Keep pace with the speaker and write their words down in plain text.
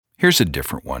Here's a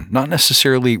different one, not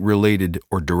necessarily related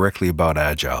or directly about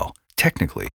Agile,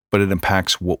 technically, but it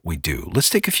impacts what we do. Let's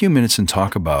take a few minutes and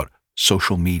talk about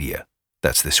social media.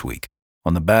 That's this week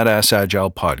on the Badass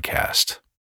Agile podcast.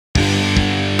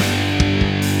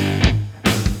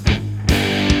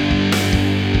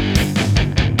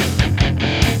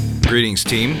 Greetings,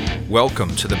 team.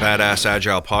 Welcome to the Badass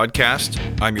Agile podcast.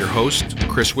 I'm your host,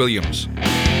 Chris Williams.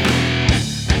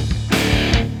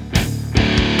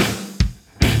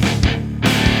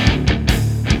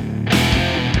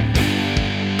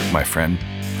 My friend,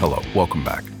 hello, welcome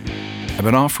back. I've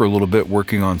been off for a little bit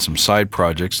working on some side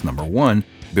projects. Number one,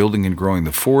 building and growing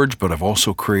the Forge, but I've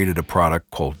also created a product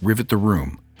called Rivet the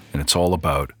Room, and it's all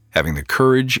about having the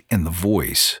courage and the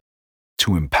voice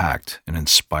to impact and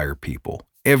inspire people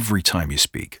every time you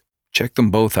speak. Check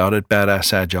them both out at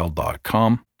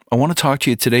badassagile.com. I want to talk to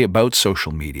you today about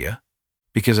social media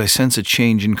because I sense a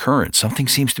change in current. Something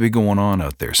seems to be going on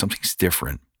out there. Something's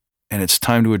different. And it's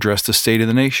time to address the state of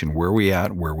the nation. Where are we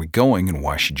at? Where are we going? And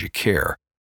why should you care?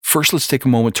 First, let's take a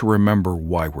moment to remember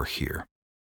why we're here.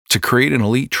 To create an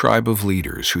elite tribe of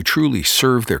leaders who truly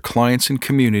serve their clients and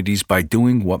communities by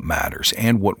doing what matters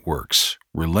and what works,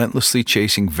 relentlessly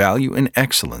chasing value and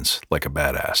excellence like a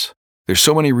badass. There's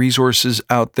so many resources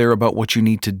out there about what you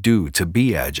need to do to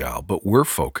be agile, but we're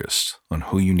focused on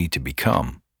who you need to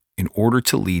become in order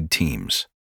to lead teams.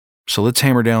 So let's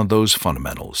hammer down those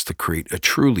fundamentals to create a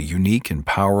truly unique and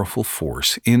powerful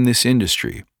force in this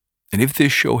industry. And if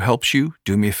this show helps you,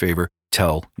 do me a favor,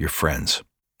 tell your friends.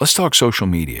 Let's talk social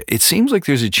media. It seems like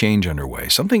there's a change underway.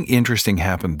 Something interesting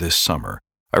happened this summer.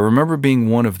 I remember being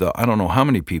one of the, I don't know how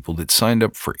many people that signed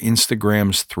up for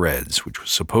Instagram's Threads, which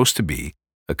was supposed to be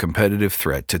a competitive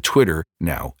threat to Twitter,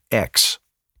 now X.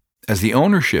 As the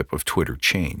ownership of Twitter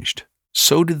changed,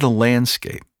 so did the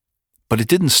landscape. But it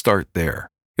didn't start there.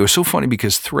 It was so funny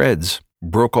because Threads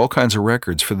broke all kinds of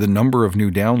records for the number of new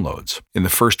downloads in the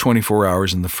first 24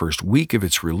 hours in the first week of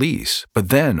its release. But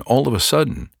then, all of a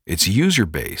sudden, its user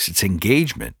base, its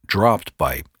engagement dropped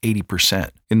by 80%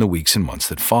 in the weeks and months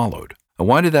that followed. And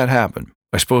why did that happen?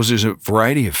 I suppose there's a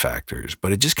variety of factors,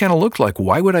 but it just kind of looked like,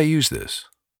 why would I use this?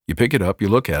 You pick it up, you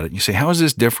look at it, and you say, how is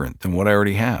this different than what I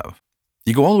already have?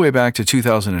 You go all the way back to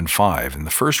 2005, and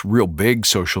the first real big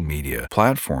social media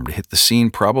platform to hit the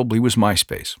scene probably was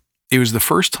MySpace. It was the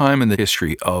first time in the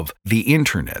history of the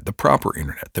internet, the proper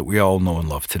internet that we all know and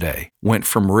love today, went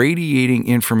from radiating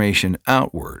information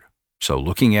outward, so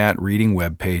looking at, reading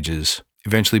web pages,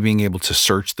 eventually being able to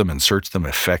search them and search them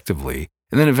effectively,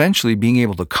 and then eventually being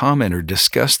able to comment or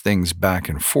discuss things back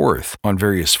and forth on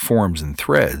various forums and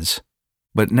threads.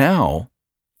 But now,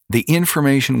 the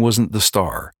information wasn't the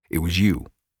star, it was you.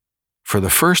 For the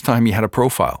first time, you had a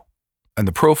profile, and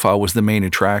the profile was the main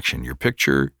attraction, your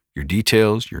picture, your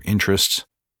details, your interests,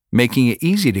 making it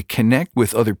easy to connect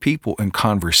with other people in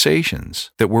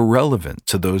conversations that were relevant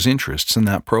to those interests in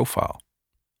that profile.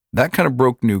 That kind of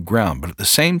broke new ground, but at the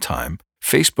same time,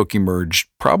 Facebook emerged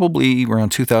probably around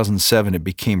 2007. It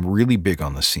became really big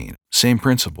on the scene. Same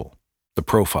principle, the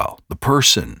profile, the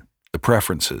person, the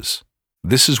preferences.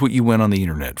 This is what you went on the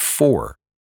internet for.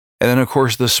 And then, of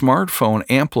course, the smartphone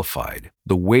amplified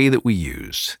the way that we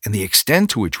used and the extent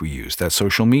to which we used that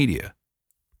social media.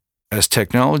 As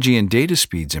technology and data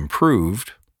speeds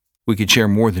improved, we could share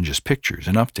more than just pictures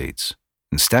and updates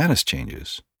and status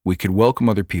changes. We could welcome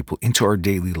other people into our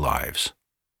daily lives.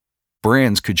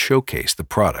 Brands could showcase the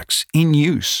products in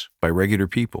use by regular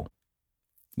people.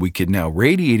 We could now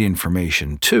radiate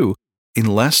information, too, in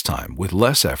less time, with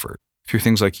less effort, through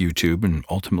things like YouTube and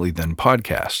ultimately then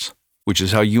podcasts, which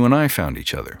is how you and I found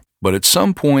each other. But at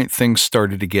some point, things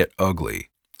started to get ugly.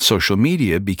 Social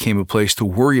media became a place to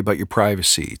worry about your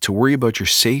privacy, to worry about your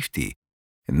safety,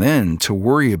 and then to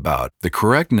worry about the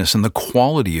correctness and the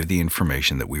quality of the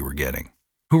information that we were getting.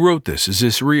 Who wrote this? Is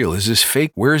this real? Is this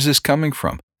fake? Where is this coming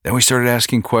from? Then we started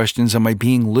asking questions. Am I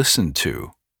being listened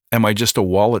to? Am I just a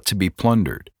wallet to be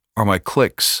plundered? Are my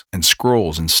clicks and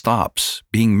scrolls and stops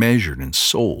being measured and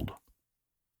sold?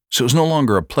 So it was no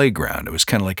longer a playground. It was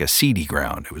kind of like a seedy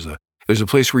ground. It was a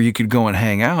place where you could go and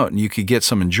hang out and you could get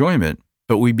some enjoyment,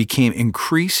 but we became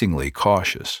increasingly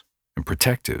cautious and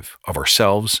protective of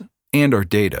ourselves and our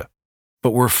data.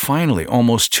 But we're finally,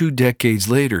 almost 2 decades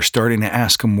later, starting to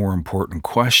ask a more important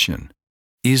question.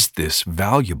 Is this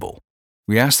valuable?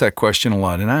 We ask that question a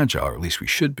lot in Agile, or at least we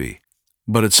should be.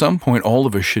 But at some point, all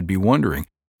of us should be wondering,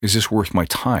 is this worth my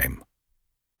time?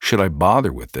 Should I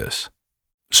bother with this?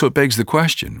 So it begs the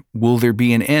question, will there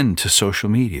be an end to social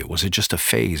media? Was it just a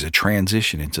phase, a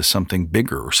transition into something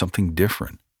bigger or something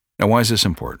different? Now, why is this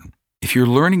important? If you're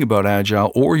learning about Agile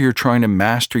or you're trying to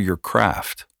master your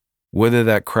craft, Whether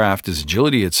that craft is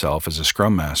agility itself as a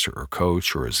scrum master or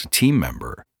coach or as a team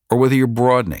member, or whether you're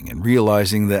broadening and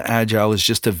realizing that Agile is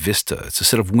just a vista, it's a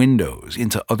set of windows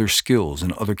into other skills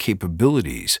and other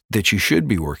capabilities that you should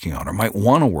be working on or might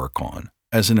want to work on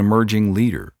as an emerging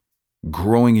leader,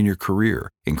 growing in your career,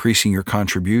 increasing your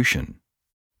contribution.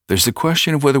 There's the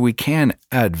question of whether we can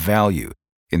add value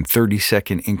in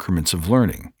 30-second increments of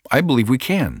learning. I believe we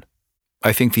can.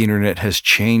 I think the internet has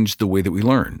changed the way that we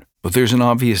learn, but there's an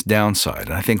obvious downside,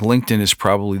 and I think LinkedIn is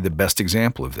probably the best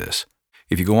example of this.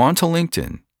 If you go onto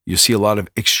LinkedIn, you see a lot of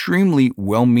extremely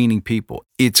well-meaning people.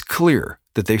 It's clear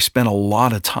that they've spent a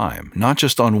lot of time, not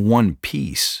just on one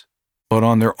piece, but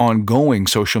on their ongoing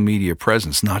social media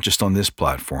presence, not just on this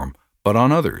platform, but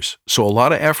on others. So a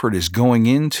lot of effort is going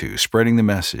into spreading the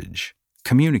message,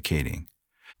 communicating,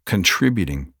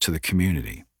 contributing to the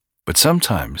community. But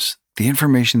sometimes the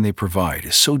information they provide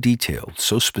is so detailed,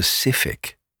 so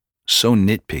specific, so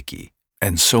nitpicky,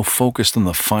 and so focused on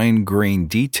the fine-grained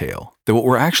detail that what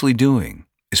we're actually doing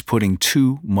is putting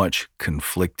too much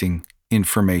conflicting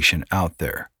information out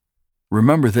there.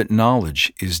 Remember that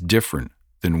knowledge is different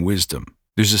than wisdom.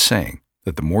 There's a saying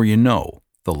that the more you know,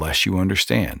 the less you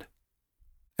understand.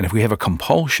 And if we have a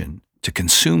compulsion to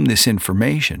consume this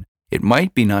information, it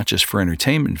might be not just for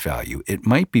entertainment value, it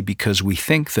might be because we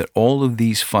think that all of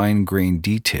these fine-grained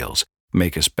details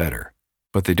make us better,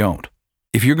 but they don't.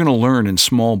 If you're going to learn in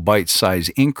small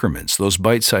bite-sized increments, those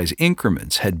bite-sized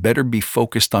increments had better be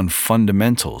focused on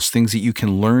fundamentals, things that you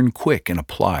can learn quick and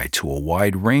apply to a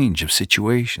wide range of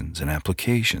situations and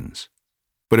applications.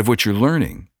 But if what you're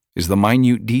learning is the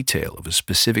minute detail of a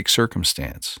specific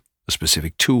circumstance, a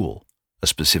specific tool, a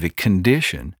specific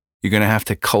condition, you're going to have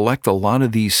to collect a lot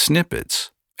of these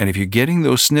snippets. And if you're getting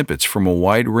those snippets from a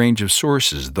wide range of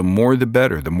sources, the more the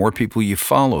better. The more people you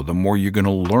follow, the more you're going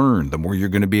to learn, the more you're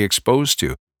going to be exposed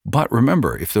to. But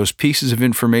remember, if those pieces of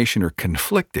information are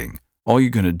conflicting, all you're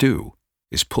going to do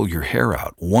is pull your hair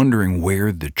out, wondering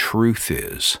where the truth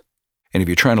is. And if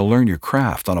you're trying to learn your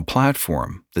craft on a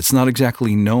platform that's not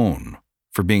exactly known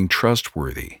for being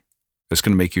trustworthy, that's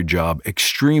going to make your job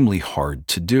extremely hard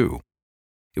to do.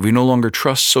 If we no longer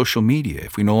trust social media,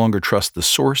 if we no longer trust the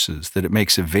sources that it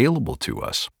makes available to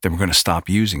us, then we're going to stop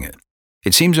using it.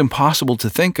 It seems impossible to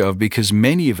think of because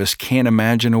many of us can't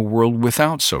imagine a world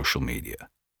without social media.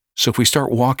 So if we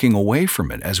start walking away from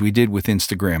it, as we did with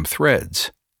Instagram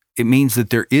Threads, it means that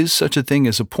there is such a thing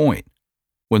as a point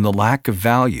when the lack of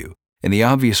value and the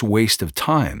obvious waste of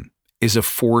time is a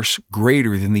force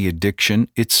greater than the addiction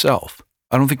itself.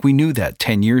 I don't think we knew that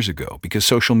 10 years ago because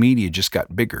social media just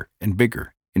got bigger and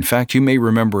bigger. In fact, you may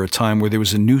remember a time where there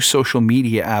was a new social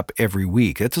media app every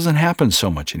week. That doesn't happen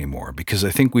so much anymore because I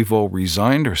think we've all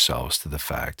resigned ourselves to the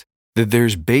fact that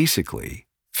there's basically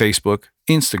Facebook,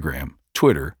 Instagram,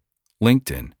 Twitter,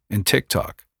 LinkedIn, and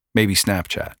TikTok, maybe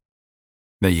Snapchat.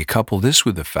 Now you couple this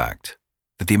with the fact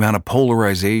that the amount of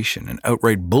polarization and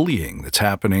outright bullying that's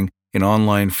happening in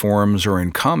online forums or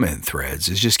in comment threads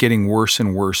is just getting worse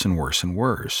and worse and worse and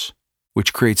worse,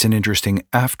 which creates an interesting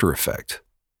after effect.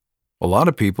 A lot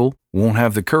of people won't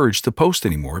have the courage to post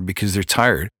anymore because they're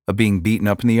tired of being beaten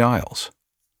up in the aisles.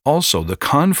 Also, the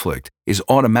conflict is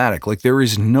automatic. Like there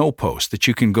is no post that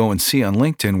you can go and see on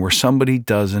LinkedIn where somebody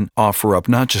doesn't offer up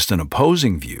not just an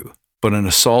opposing view, but an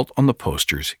assault on the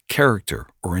poster's character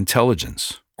or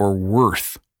intelligence or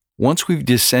worth. Once we've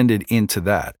descended into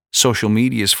that, social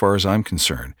media, as far as I'm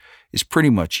concerned, is pretty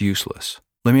much useless.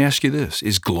 Let me ask you this.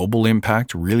 Is global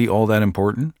impact really all that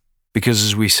important? Because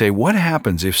as we say, what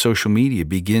happens if social media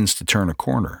begins to turn a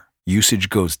corner? Usage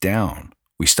goes down.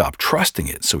 We stop trusting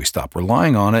it, so we stop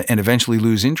relying on it and eventually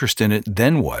lose interest in it.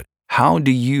 Then what? How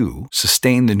do you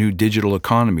sustain the new digital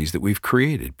economies that we've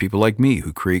created? People like me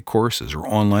who create courses or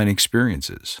online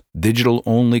experiences,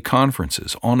 digital-only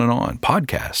conferences, on and on,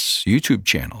 podcasts, YouTube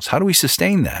channels. How do we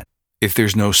sustain that if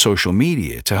there's no social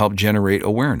media to help generate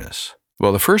awareness?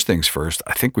 Well, the first things first,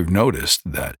 I think we've noticed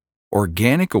that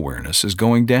organic awareness is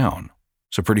going down.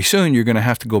 So pretty soon you're going to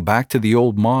have to go back to the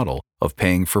old model of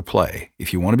paying for play.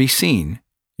 If you want to be seen,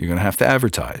 you're going to have to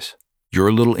advertise.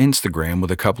 Your little Instagram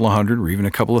with a couple of hundred or even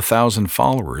a couple of thousand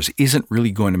followers isn't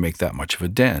really going to make that much of a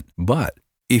dent. But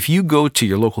if you go to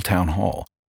your local town hall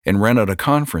and rent out a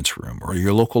conference room or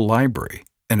your local library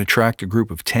and attract a group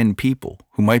of 10 people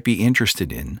who might be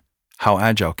interested in how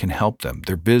Agile can help them,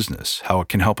 their business, how it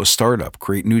can help a startup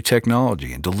create new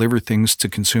technology and deliver things to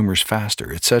consumers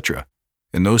faster, etc.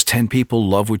 And those 10 people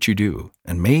love what you do,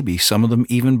 and maybe some of them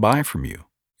even buy from you.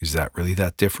 Is that really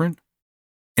that different?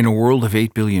 In a world of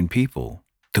 8 billion people,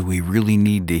 do we really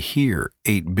need to hear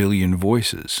 8 billion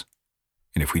voices?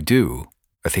 And if we do,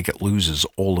 I think it loses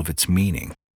all of its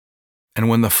meaning. And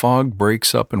when the fog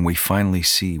breaks up and we finally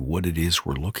see what it is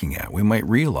we're looking at, we might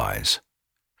realize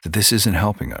that this isn't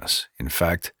helping us. In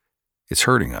fact, it's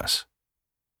hurting us.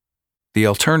 The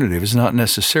alternative is not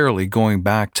necessarily going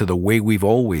back to the way we've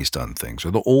always done things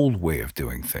or the old way of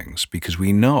doing things, because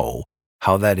we know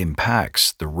how that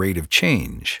impacts the rate of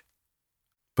change.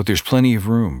 But there's plenty of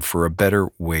room for a better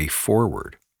way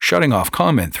forward. Shutting off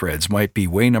comment threads might be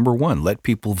way number one. Let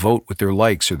people vote with their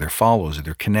likes or their follows or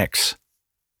their connects.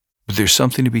 But there's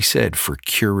something to be said for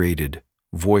curated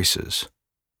voices.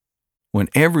 When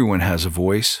everyone has a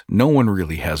voice, no one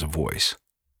really has a voice.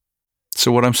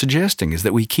 So what I'm suggesting is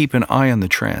that we keep an eye on the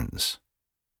trends.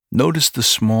 Notice the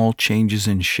small changes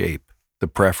in shape, the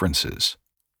preferences,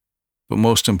 but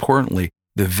most importantly,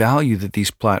 the value that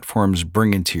these platforms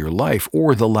bring into your life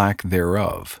or the lack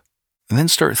thereof. And then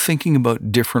start thinking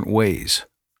about different ways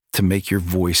to make your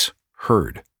voice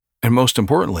heard. And most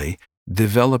importantly,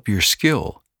 develop your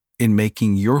skill in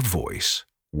making your voice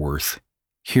worth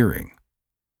hearing.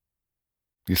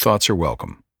 Your thoughts are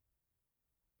welcome.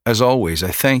 As always,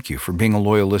 I thank you for being a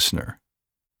loyal listener.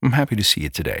 I'm happy to see you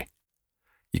today.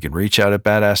 You can reach out at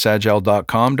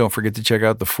badassagile.com. Don't forget to check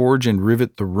out The Forge and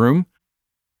Rivet the Room.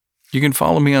 You can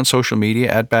follow me on social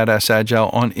media at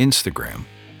badassagile on Instagram.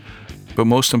 But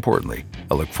most importantly,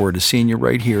 I look forward to seeing you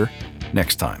right here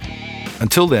next time.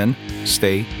 Until then,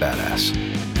 stay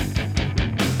badass.